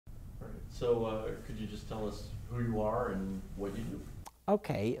Could you just tell us who you are and what you do?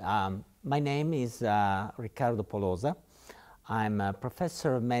 Okay, my name is Riccardo Polosa. I'm a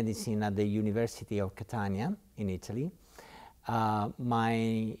professor of medicine at the University of Catania in Italy.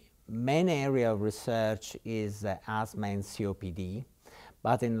 My main area of research is asthma and COPD,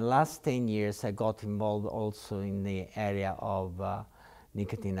 but in the last 10 years I got involved also in the area of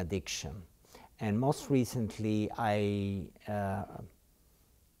nicotine addiction. And most recently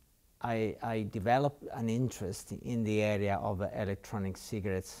I developed an interest in the area of electronic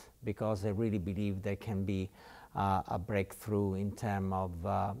cigarettes because I really believe there can be a breakthrough in terms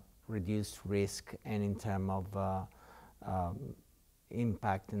of reduced risk and in terms of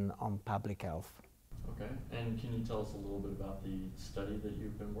impact on public health. Okay, and can you tell us a little bit about the study that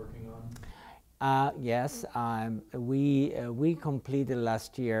you've been working on? Yes, we completed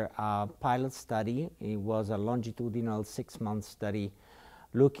last year a pilot study. It was a longitudinal 6-month study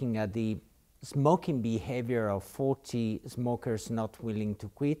looking at the smoking behavior of 40 smokers not willing to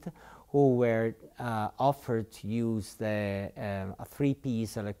quit who were offered to use a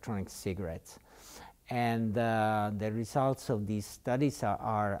 3-piece electronic cigarette. And the results of these studies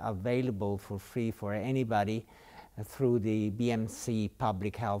are available for free for anybody through the BMC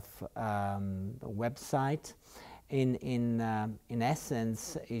Public Health website. In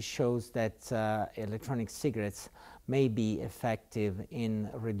essence, it shows that electronic cigarettes may be effective in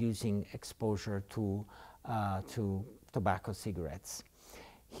reducing exposure to tobacco cigarettes.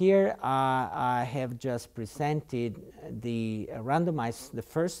 Here I have just presented the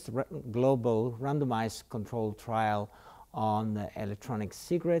first global randomized controlled trial on electronic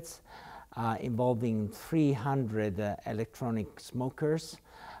cigarettes involving 300 electronic smokers.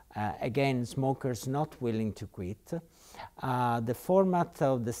 Again, smokers not willing to quit. The format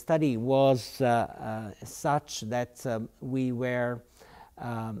of the study was such that we were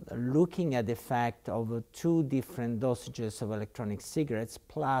looking at the effect of 2 different dosages of electronic cigarettes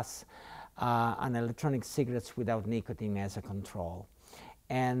plus an electronic cigarettes without nicotine as a control.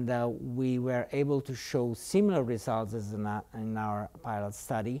 And we were able to show similar results as in our pilot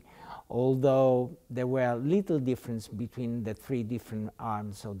study, although there were little difference between the 3 different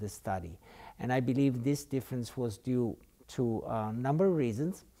arms of the study. And I believe this difference was due to a number of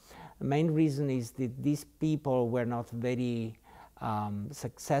reasons. The main reason is that these people were not very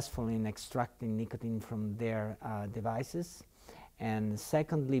successful in extracting nicotine from their devices. And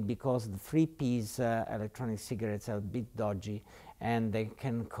secondly, because the 3-piece electronic cigarettes are a bit dodgy and they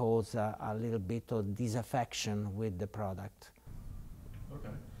can cause a little bit of disaffection with the product. Okay.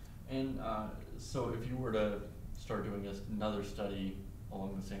 And so if you were to start doing another study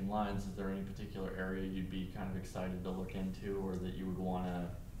along the same lines, is there any particular area you'd be kind of excited to look into or that you would want to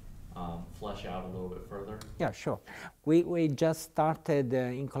flesh out a little bit further? Yeah, sure. We just started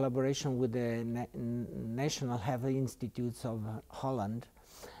in collaboration with the National Health Institutes of Holland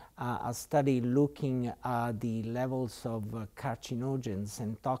a study looking at the levels of carcinogens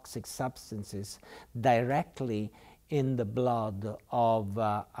and toxic substances directly in the blood of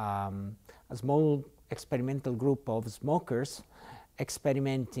a small experimental group of smokers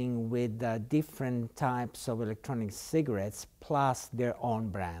experimenting with different types of electronic cigarettes plus their own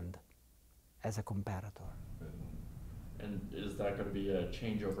brand as a comparator. And is that going to be a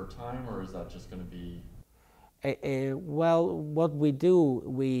change over time, or is that just going to be? Well, what we do,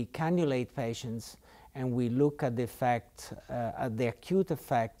 we cannulate patients and we look at the effect, at the acute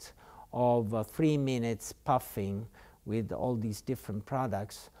effect of 3 minutes puffing with all these different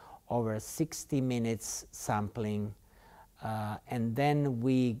products over 60 minutes sampling, and then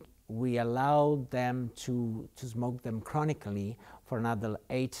we allow them to smoke them chronically for another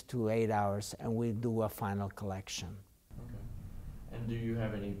 8 to 8 hours, and we do a final collection. Okay. And do you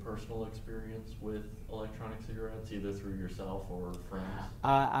have any personal experience with electronic cigarettes, either through yourself or friends?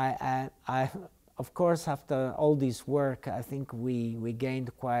 Of course, after all this work, I think we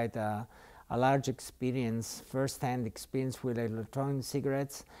gained quite a large experience, first-hand experience with electronic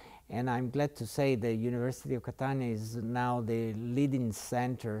cigarettes. And I'm glad to say the University of Catania is now the leading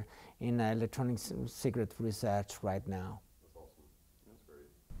center in electronic cigarette research right now. That's awesome. That's great.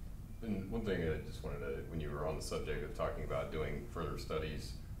 And one thing I just wanted to, when you were on the subject of talking about doing further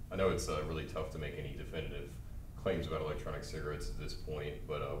studies, I know it's really tough to make any definitive claims about electronic cigarettes at this point,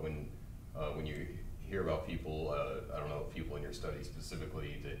 but when you hear about people, I don't know, people in your study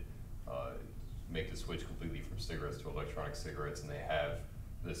specifically that make the switch completely from cigarettes to electronic cigarettes, and they have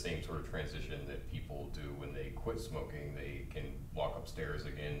the same sort of transition that people do when they quit smoking. They can walk upstairs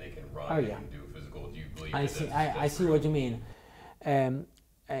again, they can run, they can do physical. Do you believe I see what you mean. In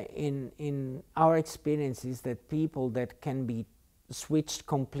our experience is that people that can be switched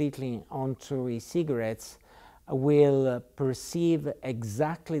completely onto e-cigarettes will perceive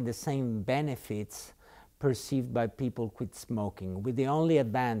exactly the same benefits perceived by people quit smoking, with the only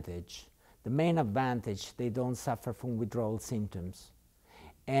advantage, the main advantage, they don't suffer from withdrawal symptoms.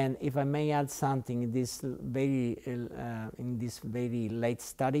 And if I may add something, in this very late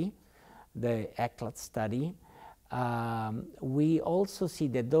study, the ECLAT study, we also see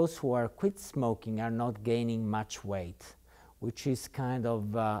that those who are quit smoking are not gaining much weight, which is kind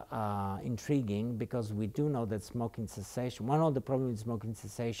of intriguing, because we do know that smoking cessation, one of the problems with smoking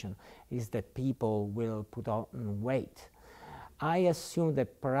cessation is that people will put on weight. I assume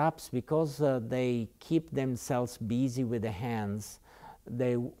that perhaps because they keep themselves busy with the hands,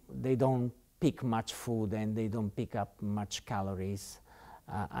 they don't pick much food and they don't pick up much calories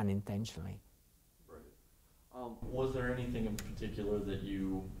unintentionally. Was there anything in particular that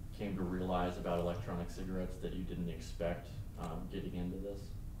you came to realize about electronic cigarettes that you didn't expect getting into this?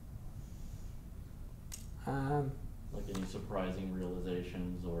 Like any surprising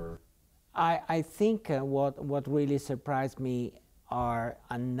realizations or? I think what really surprised me are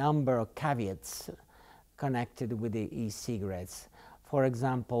a number of caveats connected with the e-cigarettes. For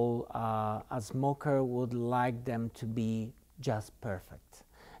example, a smoker would like them to be just perfect.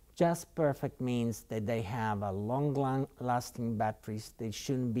 Just perfect means that they have a long-lasting batteries, they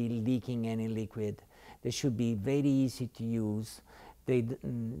shouldn't be leaking any liquid, they should be very easy to use,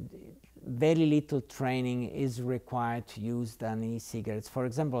 very little training is required to use than e-cigarettes. For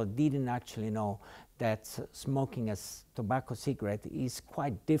example, I didn't actually know that smoking a tobacco cigarette is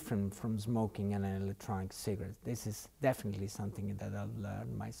quite different from smoking an electronic cigarette. This is definitely something that I've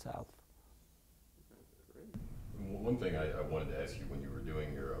learned myself. One thing I wanted to ask you when you were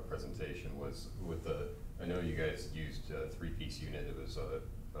doing your presentation was with the, I know you guys used a 3-piece unit. It was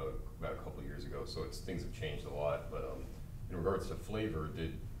about a couple of years ago, so things have changed a lot. But in regards to flavor,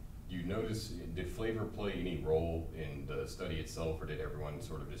 did you notice, did flavor play any role in the study itself, or did everyone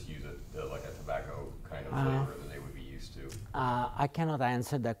sort of just use it like a tobacco kind of flavor that they would be used to? I cannot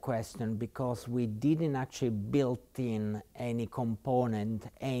answer that question because we didn't actually build in any component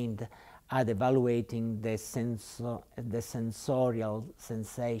aimed at evaluating the sensorial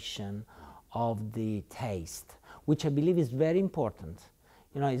sensation of the taste, which I believe is very important.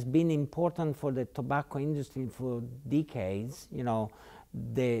 You know, it's been important for the tobacco industry for decades. You know,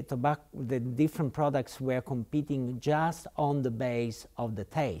 the different products were competing just on the base of the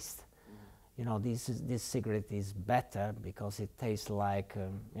taste. You know, this cigarette is better because it tastes like,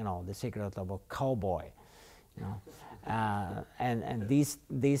 you know, the cigarette of a cowboy. You know, and this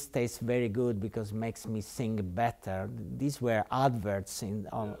tastes very good because it makes me sing better. These were adverts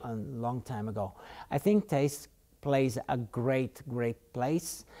a long time ago. I think taste plays a great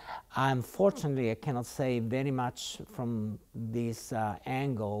place. Unfortunately, I cannot say very much from this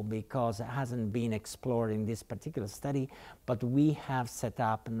angle because it hasn't been explored in this particular study, but we have set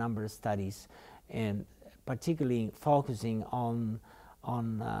up a number of studies, and particularly focusing on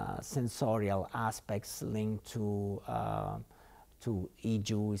sensorial aspects linked to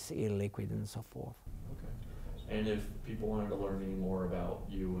e-juice, e-liquid, and so forth. Okay. And if people wanted to learn any more about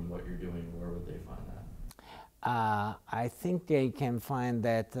you and what you're doing, where would they find that? I think they can find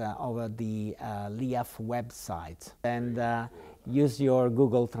that over the LIAF website, and use your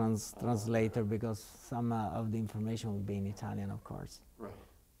Google translator because some of the information will be in Italian, of course. Right.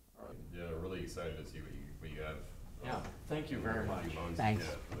 Yeah, really excited to see what you have. Yeah, thank you very much. Thanks.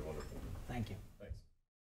 Yeah, really wonderful. Thank you.